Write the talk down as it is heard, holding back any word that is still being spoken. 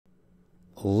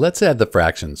Let's add the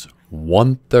fractions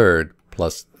 1/3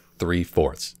 plus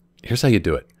 3/4. Here's how you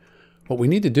do it. What we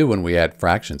need to do when we add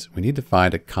fractions, we need to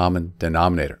find a common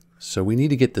denominator. So we need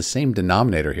to get the same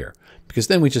denominator here, because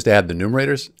then we just add the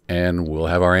numerators and we'll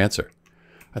have our answer.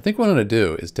 I think what I'm going to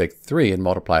do is take 3 and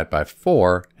multiply it by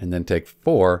 4, and then take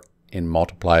 4 and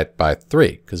multiply it by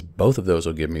 3, because both of those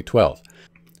will give me 12.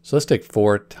 So let's take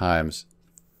 4 times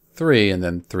 3 and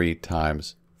then 3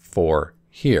 times 4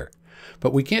 here.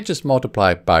 But we can't just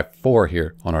multiply by 4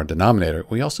 here on our denominator.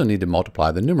 We also need to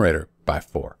multiply the numerator by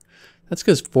 4. That's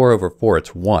because 4 over 4,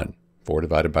 it's 1. 4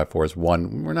 divided by 4 is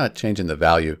 1. We're not changing the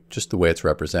value, just the way it's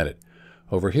represented.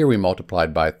 Over here we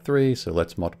multiplied by 3, so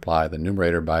let's multiply the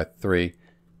numerator by 3.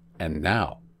 And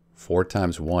now 4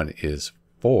 times 1 is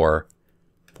 4.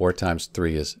 4 times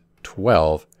 3 is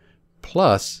 12.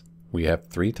 Plus we have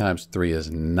 3 times 3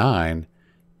 is 9.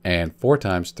 And 4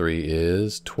 times 3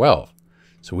 is 12.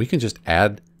 So we can just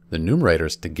add the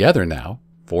numerators together now.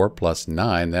 4 plus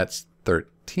 9, that's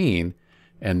 13.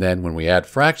 And then when we add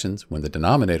fractions, when the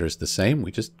denominator is the same,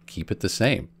 we just keep it the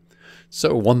same.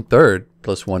 So 1/3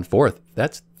 plus 1/4,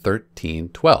 that's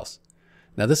 13/12.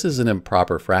 Now this is an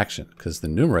improper fraction because the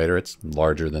numerator, it's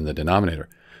larger than the denominator.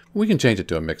 We can change it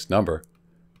to a mixed number.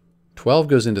 12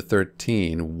 goes into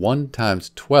 13. 1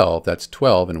 times 12, that's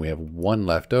 12, and we have 1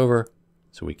 left over.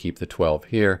 So we keep the 12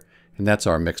 here, and that's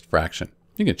our mixed fraction.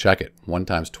 You can check it. 1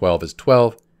 times 12 is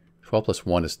 12. 12 plus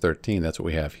 1 is 13. That's what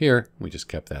we have here. We just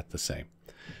kept that the same.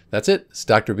 That's it. It's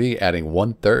Dr. B adding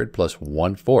 1/3 plus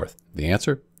 1/4. The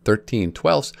answer,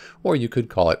 13/12, or you could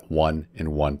call it 1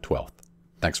 1/12.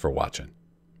 Thanks for watching.